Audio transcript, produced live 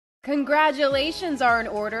Congratulations are in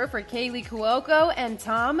order for Kaley Cuoco and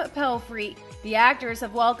Tom Pelphrey. The actors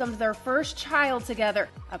have welcomed their first child together,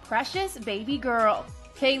 a precious baby girl.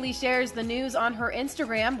 Kaley shares the news on her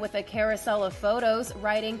Instagram with a carousel of photos,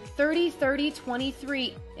 writing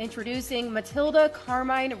 30-30-23, introducing Matilda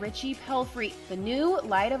Carmine Ritchie Pelphrey, the new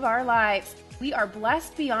light of our lives. We are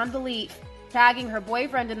blessed beyond belief. Tagging her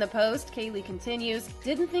boyfriend in the post, Kaley continues,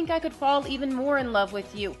 "Didn't think I could fall even more in love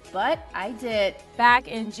with you, but I did." Back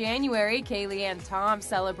in January, Kaley and Tom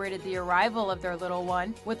celebrated the arrival of their little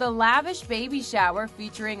one with a lavish baby shower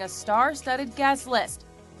featuring a star-studded guest list,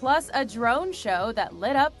 plus a drone show that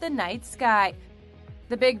lit up the night sky.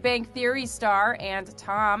 The Big Bang Theory star and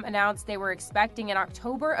Tom announced they were expecting in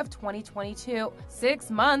October of 2022, 6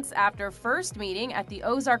 months after first meeting at the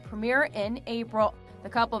Ozark premiere in April. The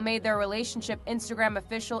couple made their relationship Instagram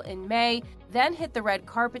official in May, then hit the red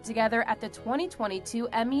carpet together at the 2022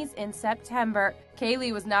 Emmys in September.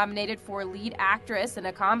 Kaley was nominated for lead actress in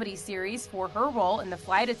a comedy series for her role in The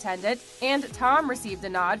Flight Attendant, and Tom received a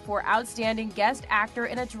nod for outstanding guest actor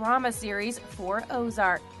in a drama series for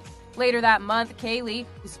Ozark. Later that month, Kaley,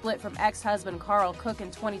 who split from ex-husband Carl Cook in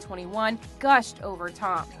 2021, gushed over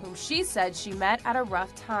Tom, whom she said she met at a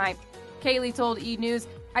rough time. Kaley told ENews,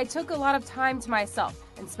 "I took a lot of time to myself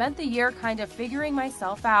and spent the year kind of figuring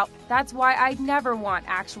myself out. That's why I'd never want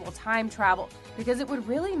actual time travel, because it would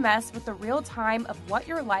really mess with the real time of what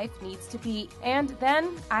your life needs to be. And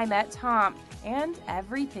then I met Tom, and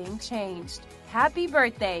everything changed. Happy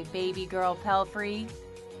birthday, baby girl Pelphrey."